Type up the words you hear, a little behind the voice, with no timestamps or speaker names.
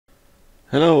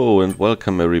Hello and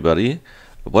welcome everybody.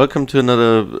 Welcome to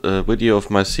another video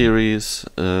of my series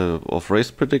of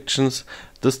race predictions.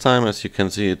 This time, as you can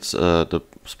see, it's the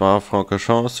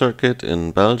Spa-Franchorchamps circuit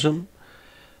in Belgium.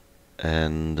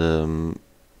 And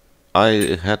I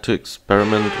had to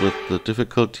experiment with the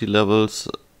difficulty levels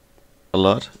a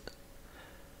lot.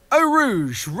 Eau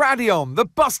Rouge, Radion, the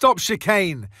bus stop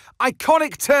chicane,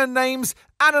 iconic turn names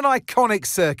and an iconic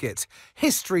circuit.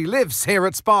 History lives here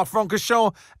at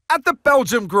Spa-Franchorchamps at the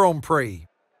Belgian Grand Prix.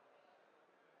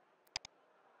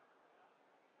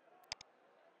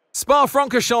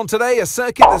 Spa-Franchorchamps today, a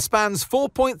circuit that spans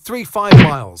 4.35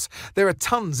 miles. There are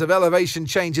tons of elevation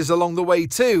changes along the way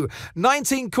too.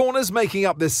 19 corners making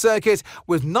up this circuit,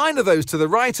 with 9 of those to the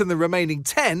right and the remaining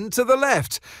 10 to the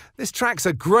left. This track's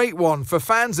a great one for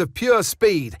fans of pure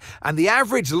speed, and the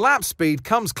average lap speed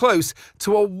comes close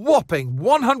to a whopping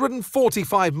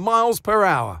 145 miles per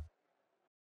hour.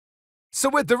 So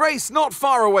with the race not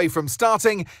far away from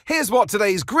starting, here's what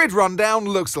today's grid rundown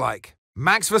looks like.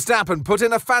 Max Verstappen put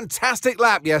in a fantastic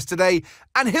lap yesterday,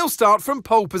 and he'll start from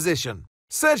pole position.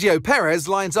 Sergio Perez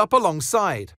lines up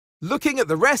alongside. Looking at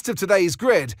the rest of today's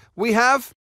grid, we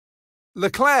have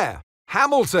Leclerc,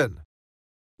 Hamilton,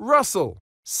 Russell,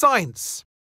 Sainz,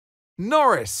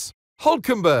 Norris,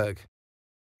 Hülkenberg,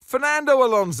 Fernando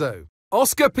Alonso,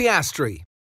 Oscar Piastri,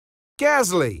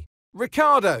 Gasly,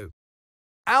 Ricciardo,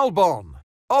 Albon,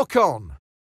 Ocon,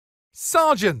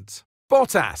 Sargent,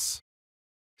 Bottas,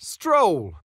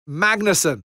 Stroll,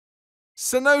 Magnussen,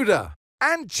 Tsunoda,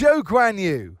 and Zhou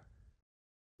Guanyu.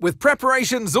 With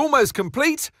preparations almost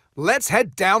complete, let's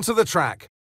head down to the track.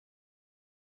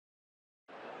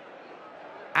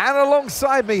 And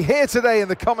alongside me here today in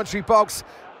the commentary box,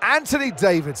 Anthony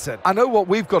Davidson. I know what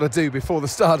we've got to do before the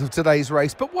start of today's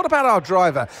race, but what about our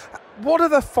driver? What do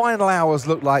the final hours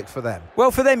look like for them?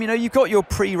 Well, for them, you've got your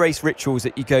pre-race rituals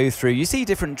that you go through. You see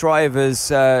different drivers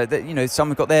that, some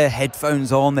have got their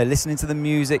headphones on, they're listening to the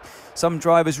music. Some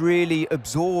drivers really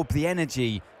absorb the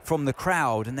energy from the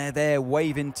crowd and they're there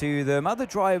waving to them. Other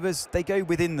drivers, they go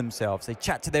within themselves. They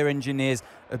chat to their engineers,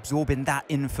 absorbing that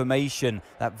information,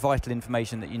 that vital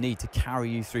information that you need to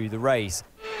carry you through the race.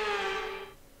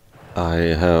 I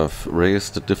have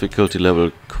raised the difficulty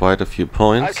level quite a few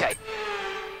points. Okay.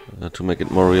 To make it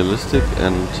more realistic,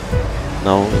 and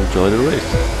now enjoy the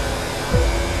race.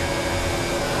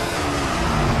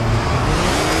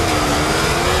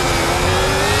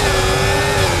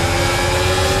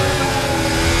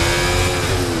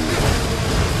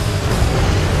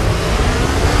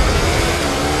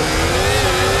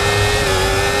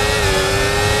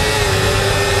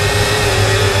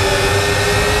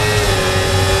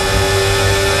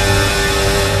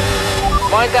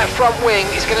 Mind that front wing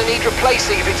is going to need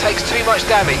replacing if it takes too much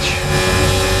damage.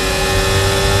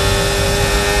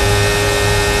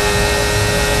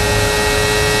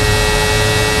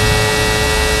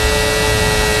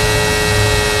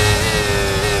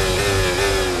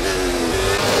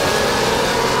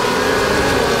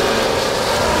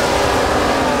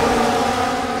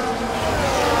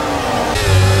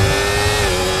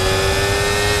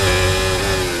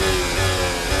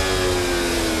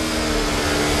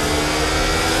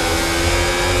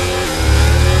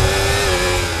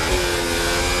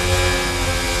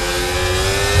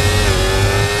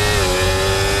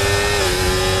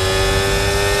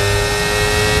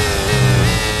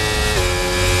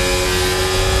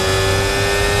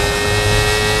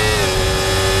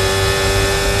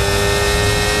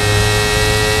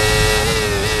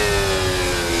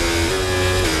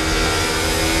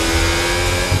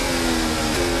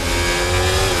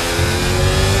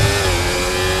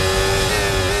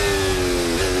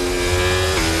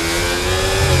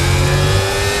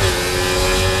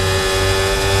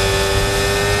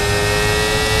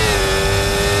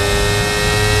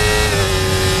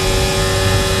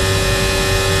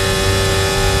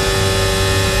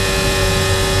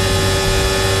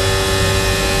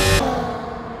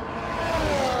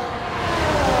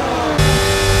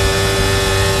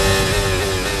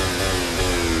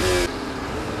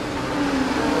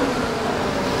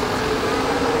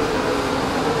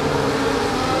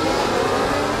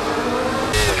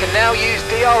 Now use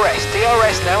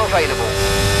DRS now available.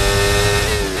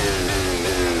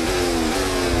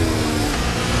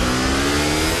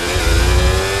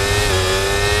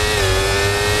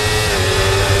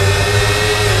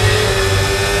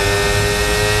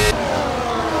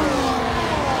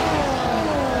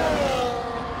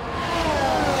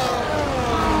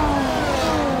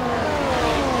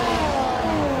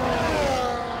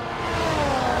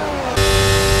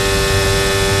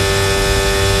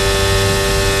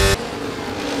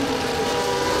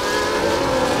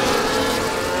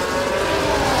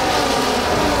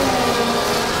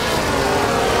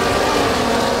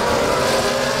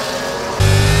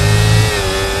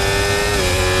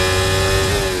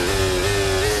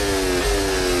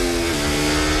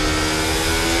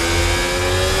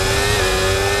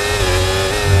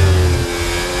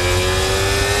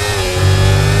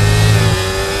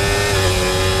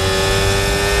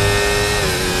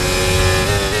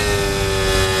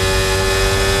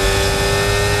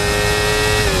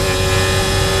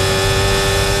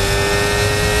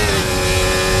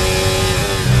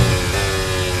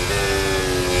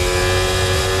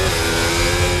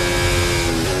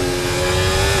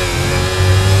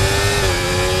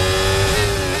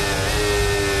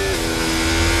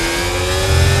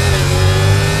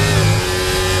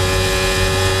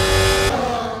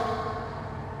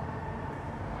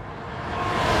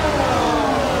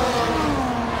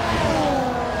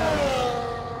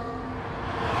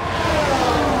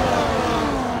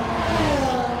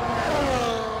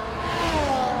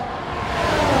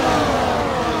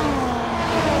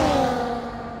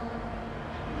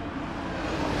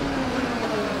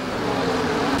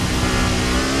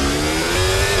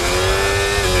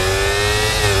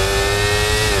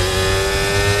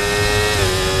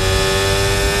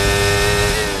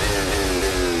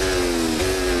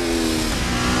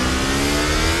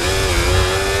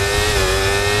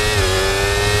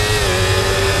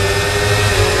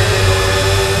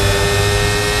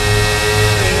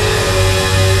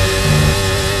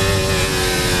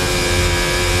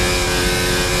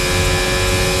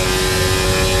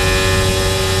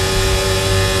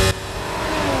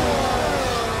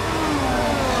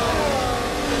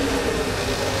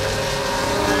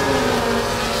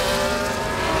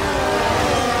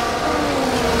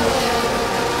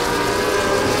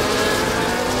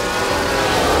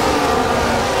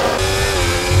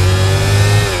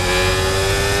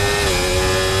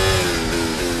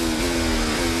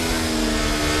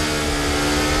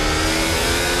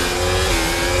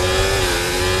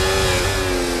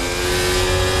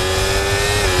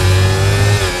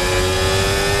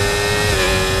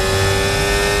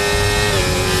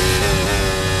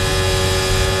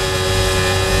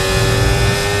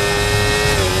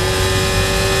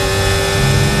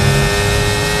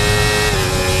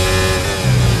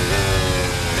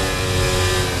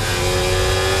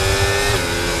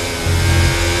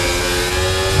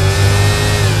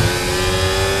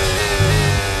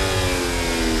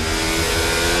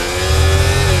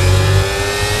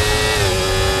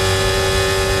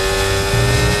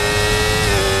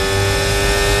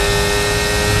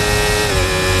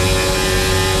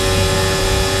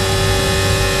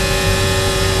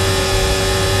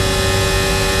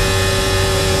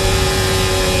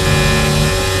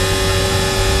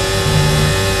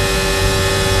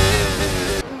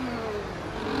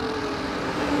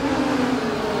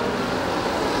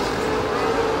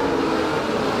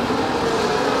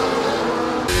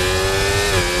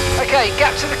 Okay,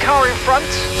 gap to the car in front,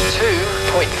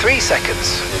 2.3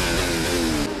 seconds.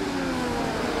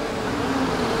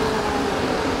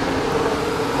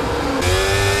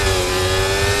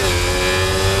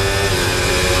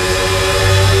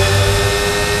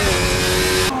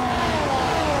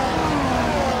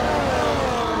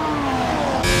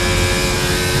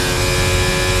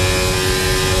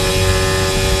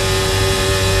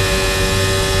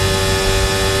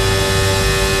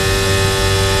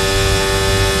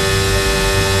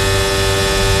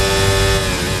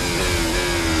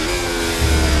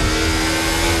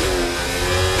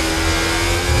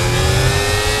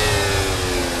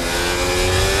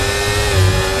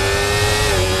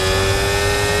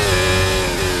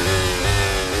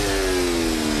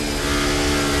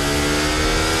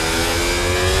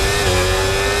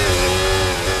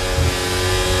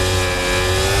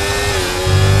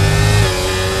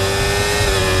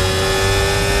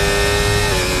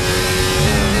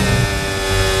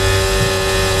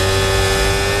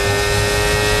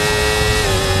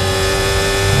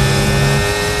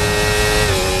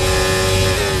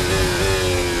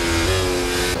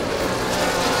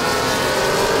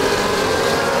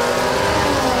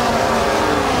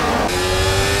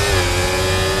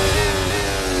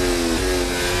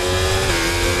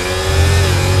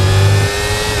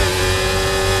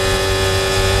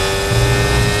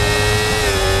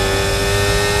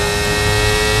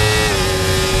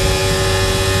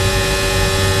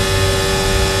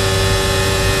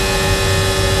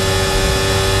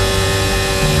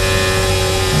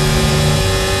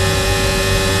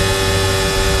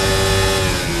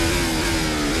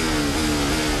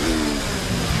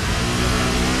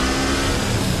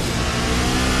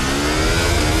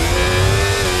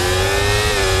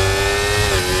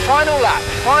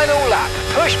 Final lap,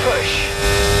 push, push.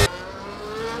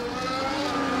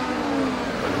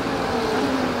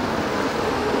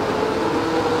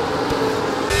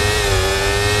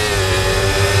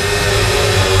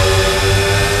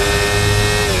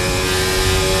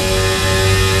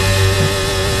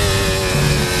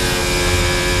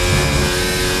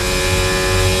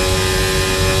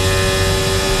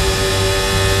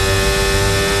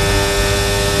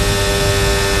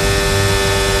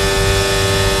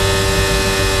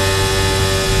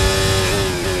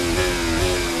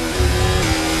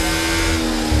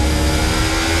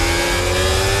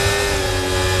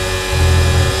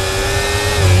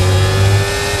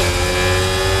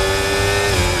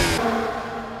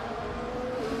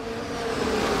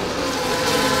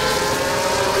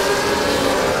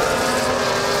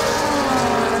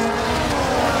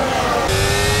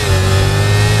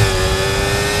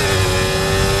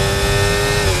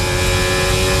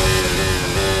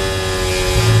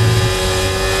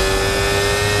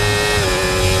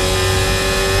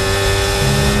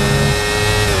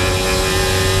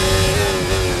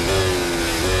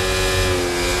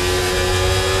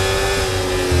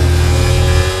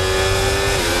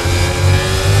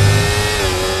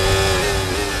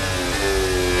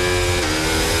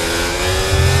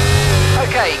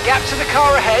 Gap to the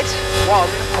car ahead,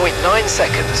 1.9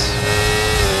 seconds.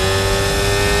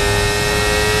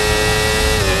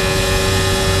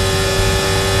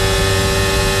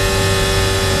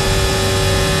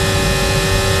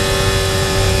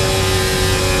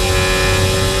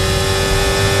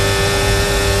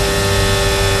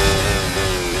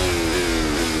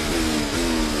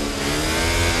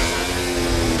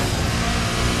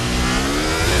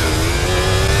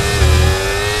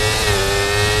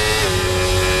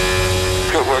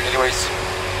 Anyways,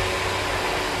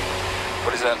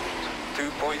 what is that? 2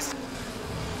 points?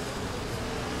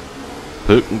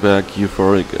 Hülkenberg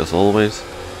euphoric as always.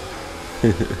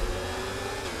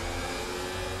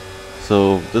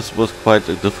 So this was quite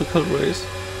a difficult race.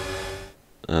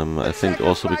 I think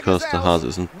also because the Haas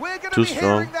isn't too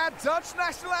strong. We're that Dutch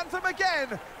national anthem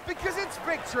again because it's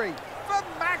victory for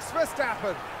Max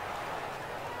Verstappen.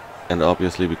 And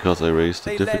obviously because I raised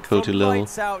the difficulty level.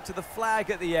 Lights out to the flag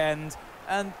at the end.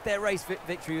 And their race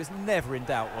victory was never in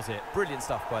doubt, was it? Brilliant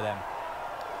stuff by them.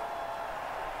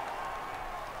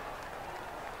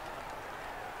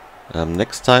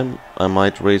 Next time I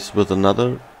might race with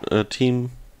another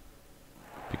team,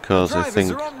 because I think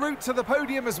drivers are en route to the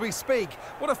podium as we speak.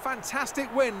 What a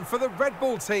fantastic win for the Red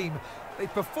Bull team. They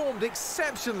performed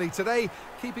exceptionally today,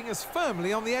 keeping us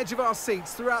firmly on the edge of our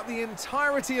seats throughout the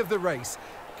entirety of the race.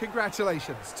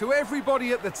 Congratulations to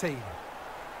everybody at the team.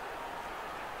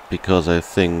 Because I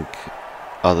think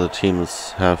other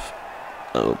teams have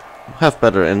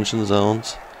better engine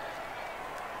zones,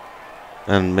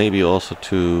 and maybe also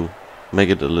to make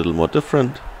it a little more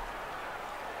different.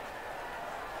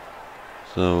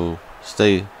 So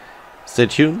stay stay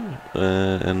tuned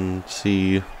and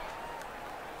see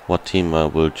what team I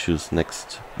will choose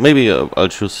next. Maybe I'll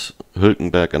choose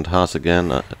Hülkenberg and Haas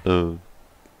again.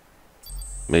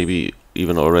 Maybe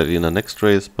even already in the next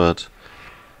race, but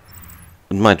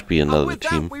it might be another with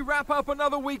team. That, we wrap up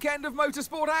another weekend of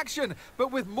motorsport action,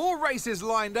 but with more races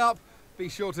lined up. Be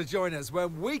sure to join us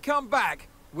when we come back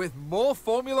with more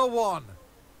Formula One.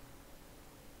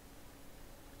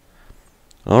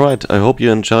 Alright, I hope you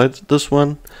enjoyed this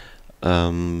one.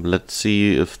 Let's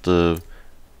see if the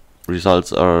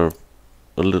results are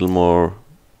a little more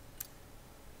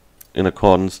in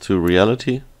accordance to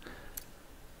reality.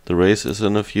 The race is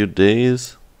in a few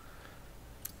days.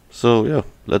 So yeah,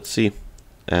 let's see.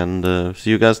 And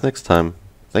see you guys next time.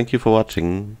 Thank you for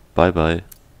watching. Bye bye.